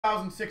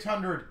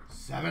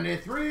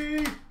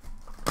1,673.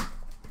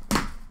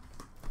 Yeah,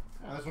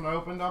 this one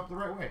opened up the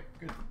right way.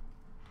 Good.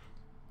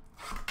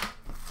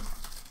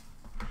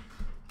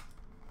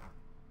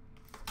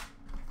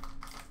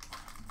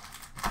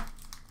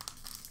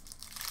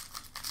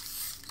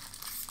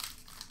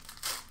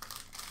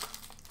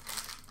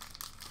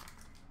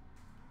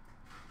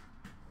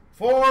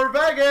 For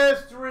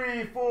Vegas,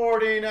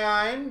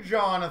 349,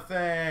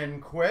 Jonathan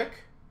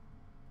Quick.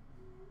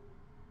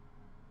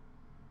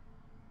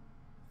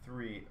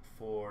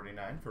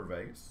 349 for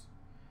Vegas.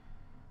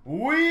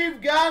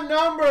 We've got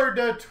number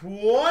to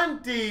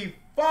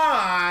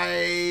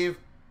 25,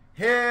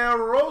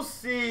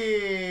 Hiroshi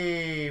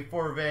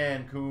for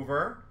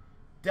Vancouver.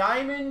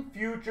 Diamond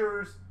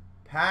Futures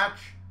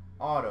Patch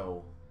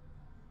Auto.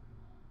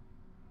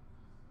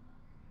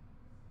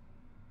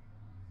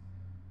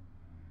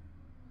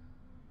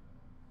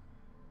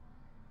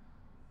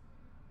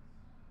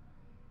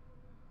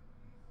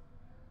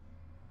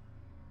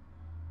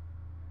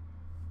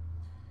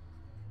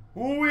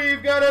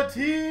 We've got a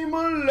team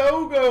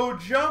logo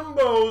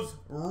jumbos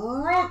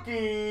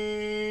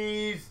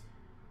rookies.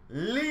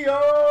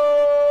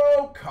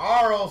 Leo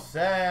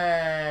Carlson.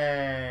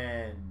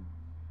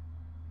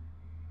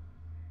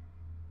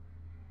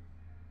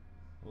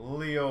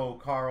 Leo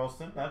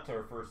Carlson. That's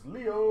our first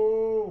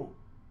Leo.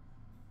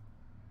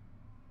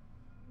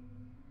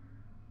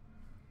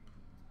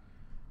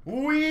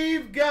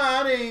 We've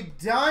got a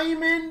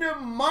Diamond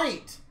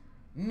Might.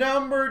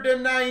 Number to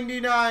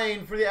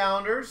 99 for the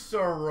Islanders,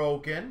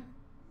 Sorokin.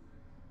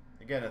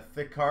 Again, a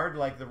thick card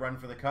like the run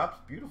for the Cups.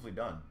 Beautifully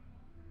done.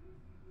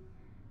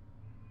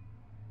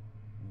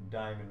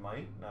 Diamond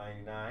Might,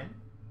 99.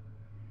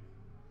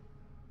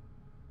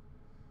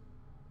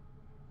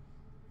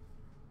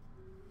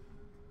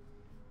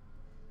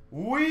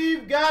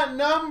 We've got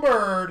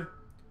numbered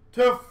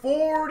to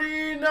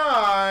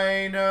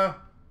 49,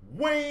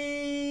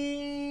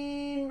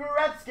 Wayne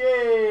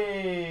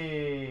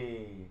Gretzky.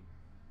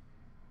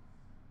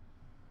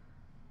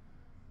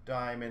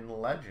 Diamond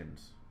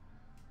Legends.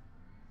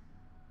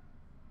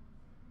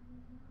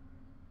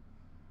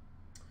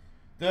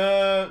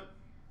 The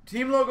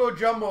team logo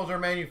jumbos are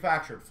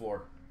manufactured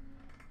floor.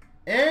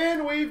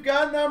 And we've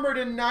got number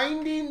to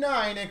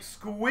 99,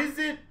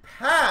 exquisite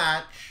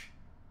patch,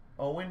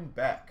 Owen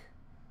Beck.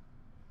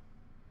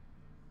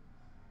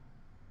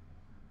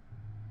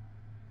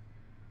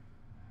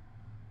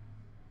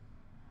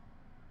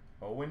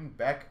 Owen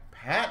Beck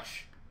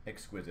patch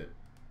exquisite.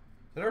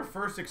 Is that our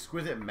first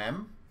exquisite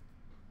mem?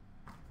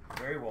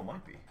 Very well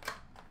might be.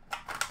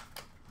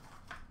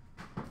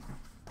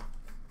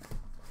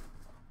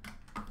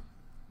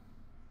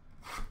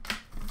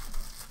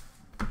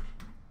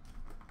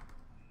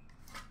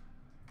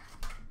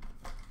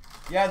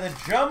 Yeah, the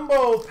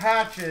jumbo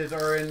patches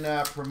are in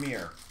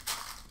Premier.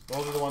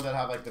 Those are the ones that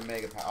have like the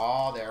mega patch.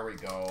 Oh, there we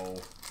go.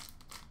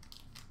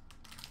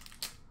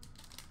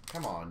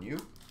 Come on, you.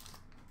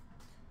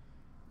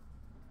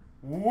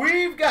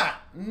 We've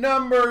got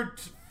number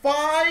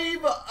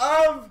 5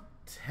 of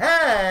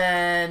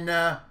 10,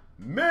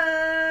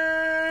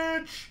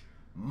 Mitch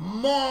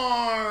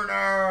Marner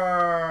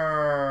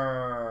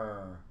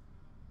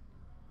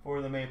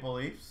for the Maple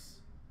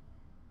Leafs.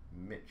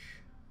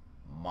 Mitch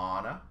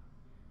Mana.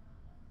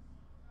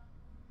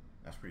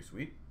 That's pretty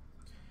sweet.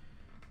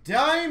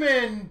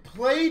 Diamond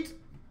Plate.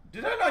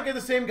 Did I not get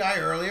the same guy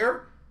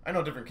earlier? I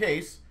know, different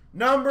case.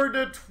 Number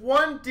to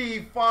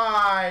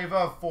 25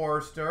 of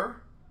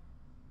Forster.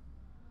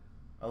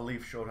 A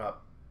Leaf showed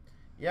up.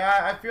 Yeah,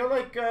 I feel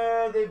like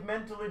they've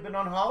mentally been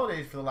on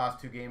holidays for the last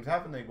 2 games,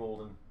 haven't they,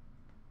 Golden?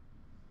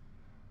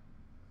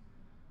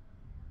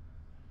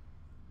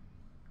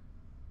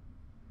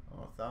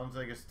 Oh, sounds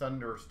like it's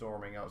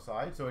thunderstorming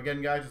outside. So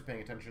again, guys, just paying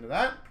attention to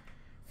that.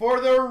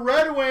 For the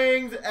Red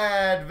Wings,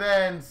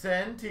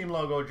 Advanson, team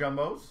logo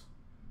jumbos.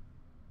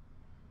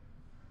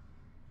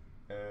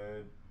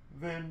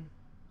 Advanson.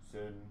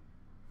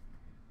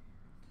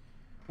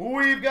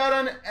 We've got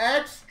an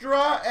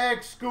extra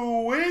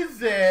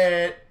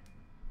exquisite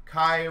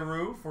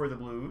Kyrou for the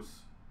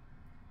Blues.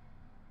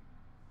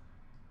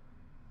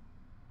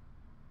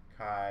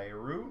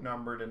 Kyrou,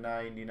 number to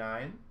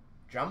 99.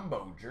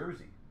 Jumbo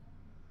jersey.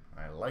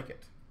 I like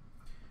it.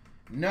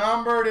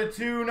 Number to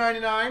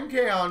 299,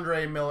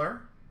 K'Andre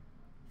Miller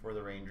for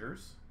the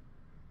Rangers.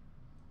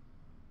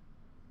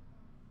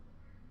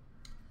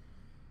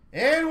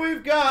 And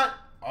we've got,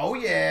 oh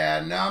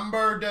yeah,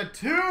 number to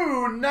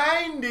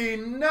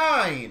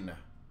 299.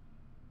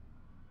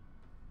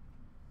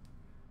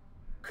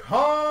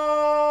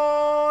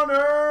 Connor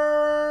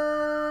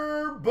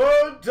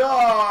Bedard.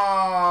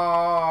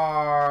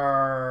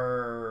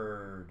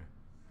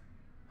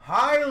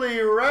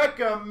 Highly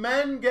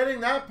recommend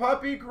getting that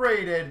puppy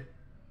graded.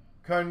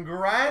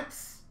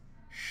 Congrats,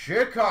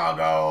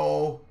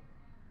 Chicago.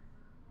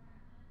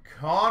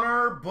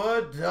 Connor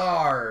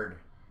Bedard.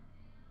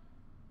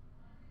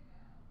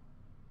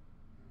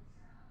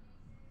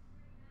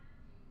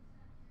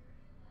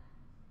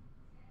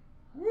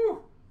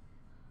 Woo.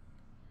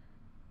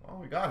 Well,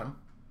 we got him.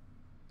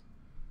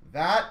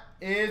 That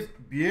is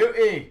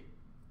beauty.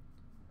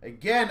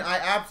 Again, I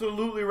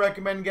absolutely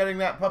recommend getting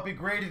that puppy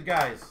graded,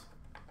 guys.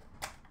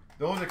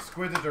 Those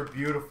exquisites are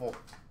beautiful.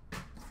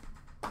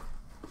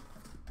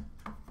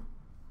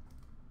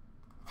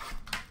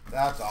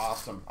 That's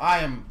awesome. I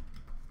am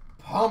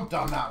pumped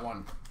on that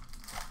one.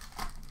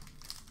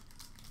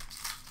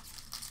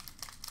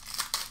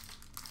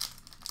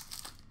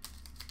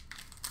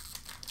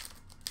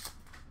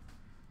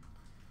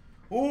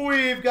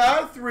 We've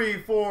got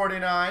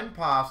 $3.49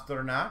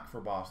 Pasternak for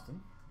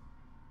Boston.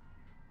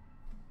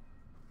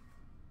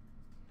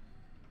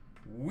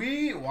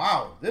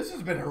 Wow, this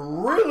has been a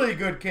really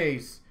good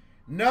case.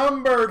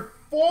 Numbered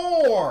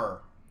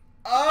 4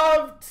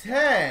 of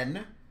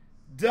 10,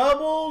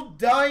 double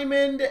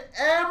diamond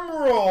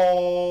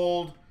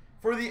emerald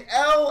for the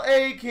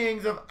LA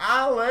Kings of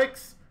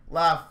Alex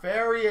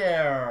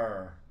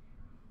Laferriere.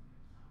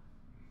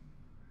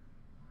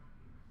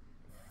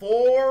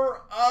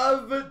 4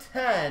 of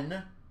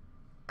 10,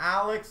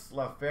 Alex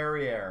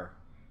Laferriere.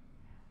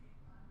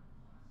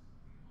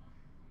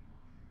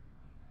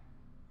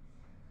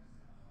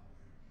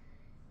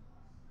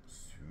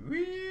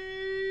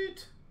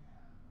 Sweet.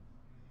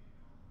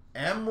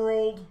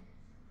 Emerald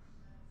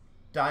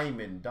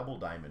diamond, double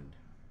diamond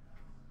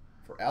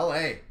for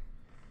LA.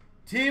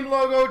 Team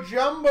logo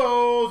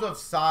jumbos of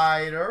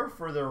Cider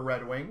for the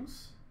Red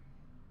Wings.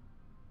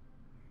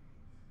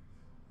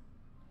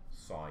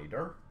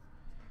 Cider.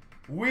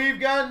 We've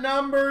got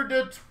number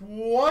to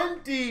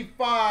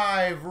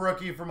 25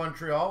 rookie for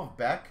Montreal of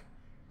Beck.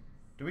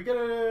 Did we get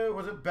a,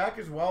 was it Beck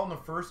as well in the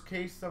first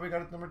case that we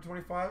got at number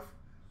 25?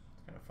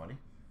 It's kind of funny.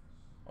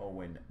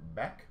 Owen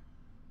Beck.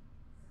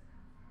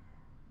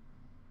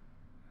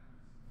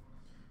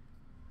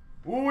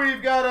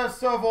 We've got a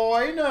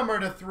Savoy number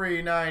to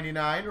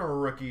 399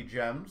 rookie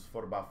gems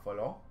for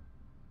Buffalo.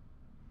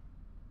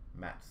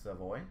 Matt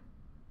Savoy.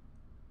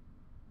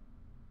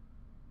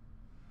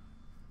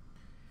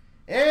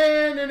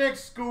 And an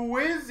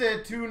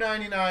exquisite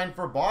 $2.99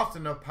 for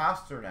Boston of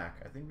Pasternak.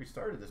 I think we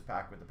started this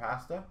pack with the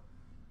pasta,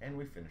 and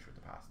we finished with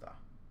the pasta.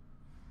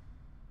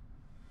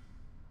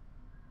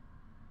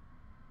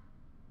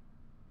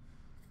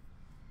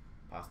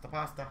 Pasta,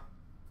 pasta.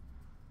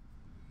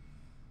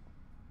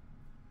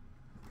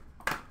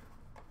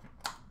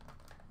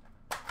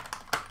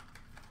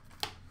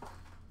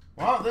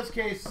 Well, this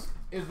case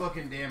is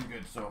looking damn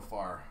good so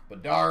far.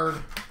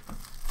 Bedard.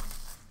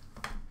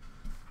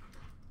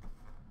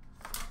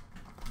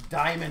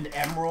 Diamond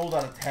Emerald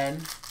out of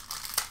 10.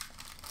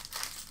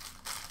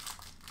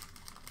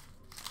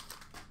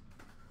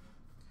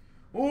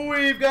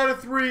 We've got a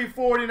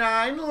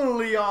 $3.49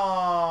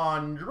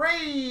 Leon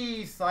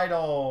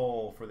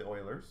Draisaitl for the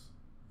Oilers.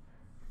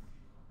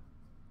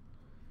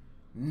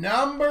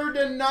 Number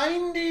to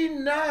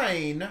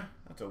 99.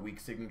 That's a weak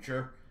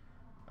signature.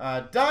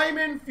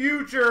 Diamond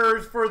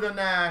Futures for the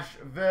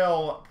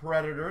Nashville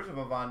Predators of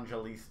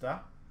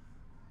Evangelista.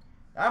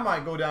 That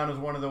might go down as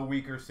one of the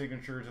weaker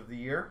signatures of the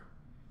year.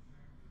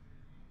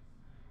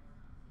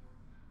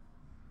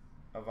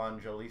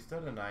 Evangelista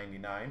to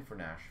 99 for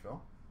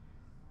Nashville.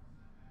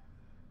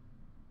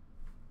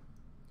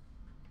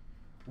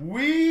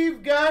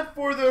 We've got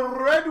for the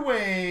Red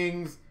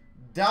Wings,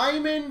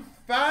 Diamond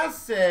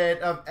Facet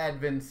of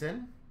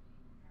Edvinsson.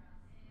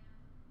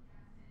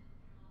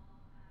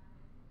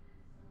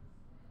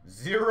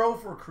 0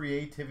 for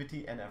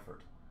creativity and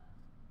effort.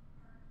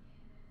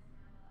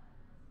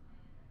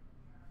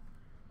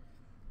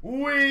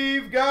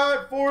 We've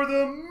got for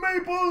the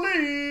Maple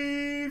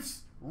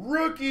Leafs,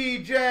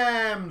 rookie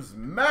gems,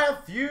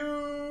 Matthew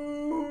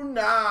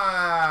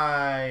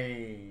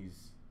Knies.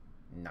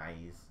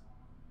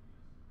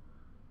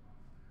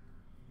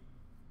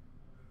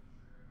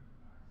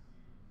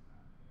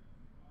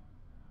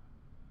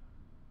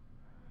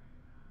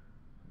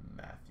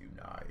 Matthew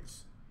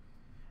Knies.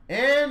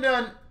 And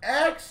an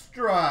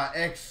extra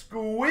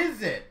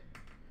exquisite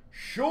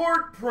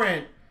short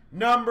print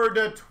number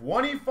to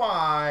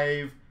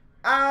 25,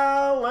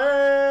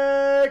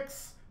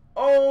 Alex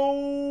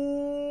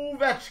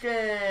Ovechkin.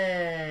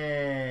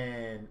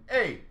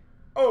 Hey,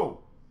 oh,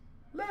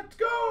 let's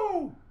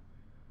go.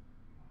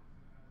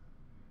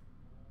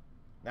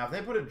 Now, if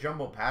they put a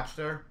jumbo patch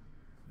there,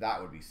 that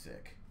would be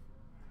sick.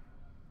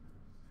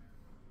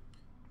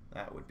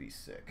 That would be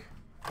sick.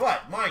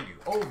 But, mind you,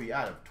 Ovi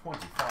out of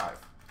 25.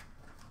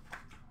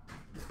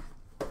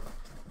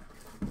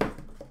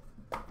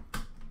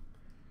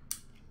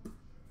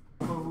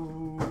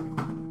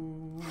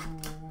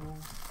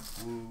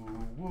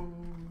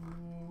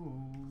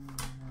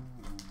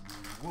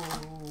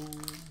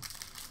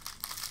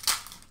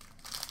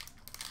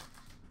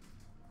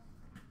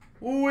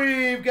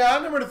 We've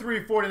got number to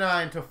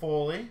 349 to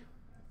Foley.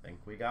 I think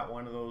we got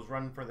one of those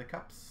run for the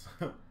cups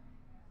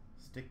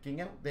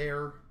sticking out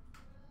there.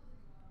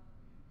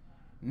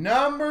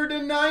 Number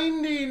to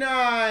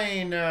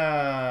 99.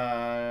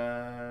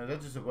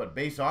 That's just a what,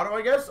 base auto,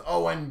 I guess.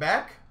 Owen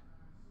Beck.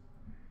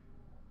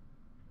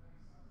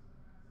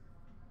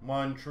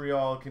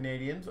 Montreal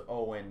Canadiens,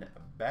 Owen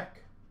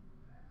Beck.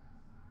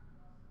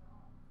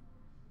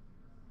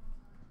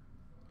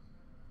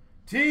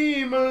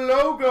 Team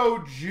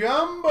Logo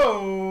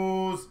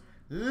Jumbos,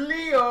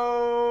 Leo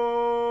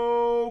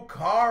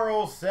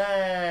Carlson.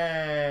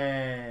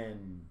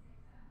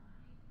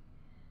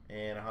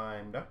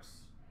 Anaheim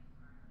Ducks.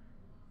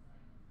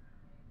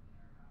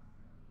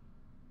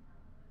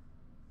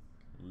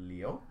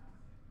 Leo.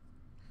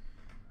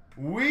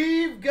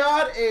 We've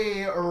got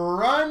a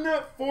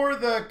run for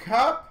the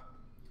cup.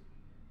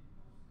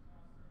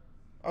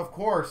 Of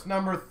course,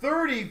 number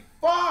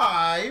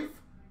 35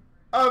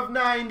 of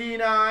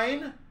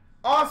 99,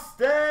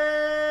 Austin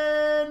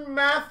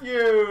Matthews.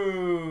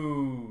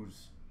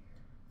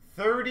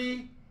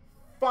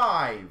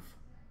 35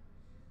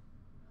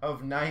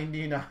 of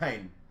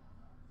 99.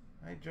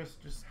 I just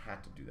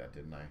had to do that,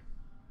 didn't I?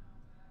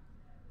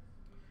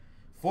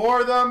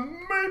 For the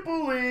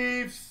Maple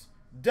Leafs,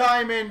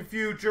 Diamond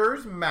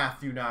Futures,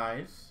 Matthew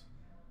Nyes.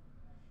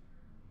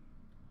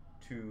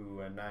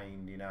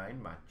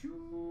 2/99,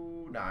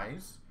 Matthew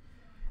Nyes.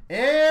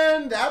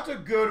 And that's a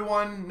good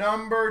one,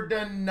 number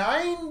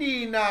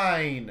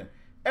 99.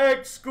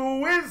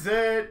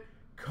 Exquisite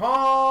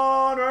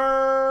Connor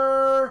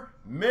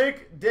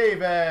McDavid.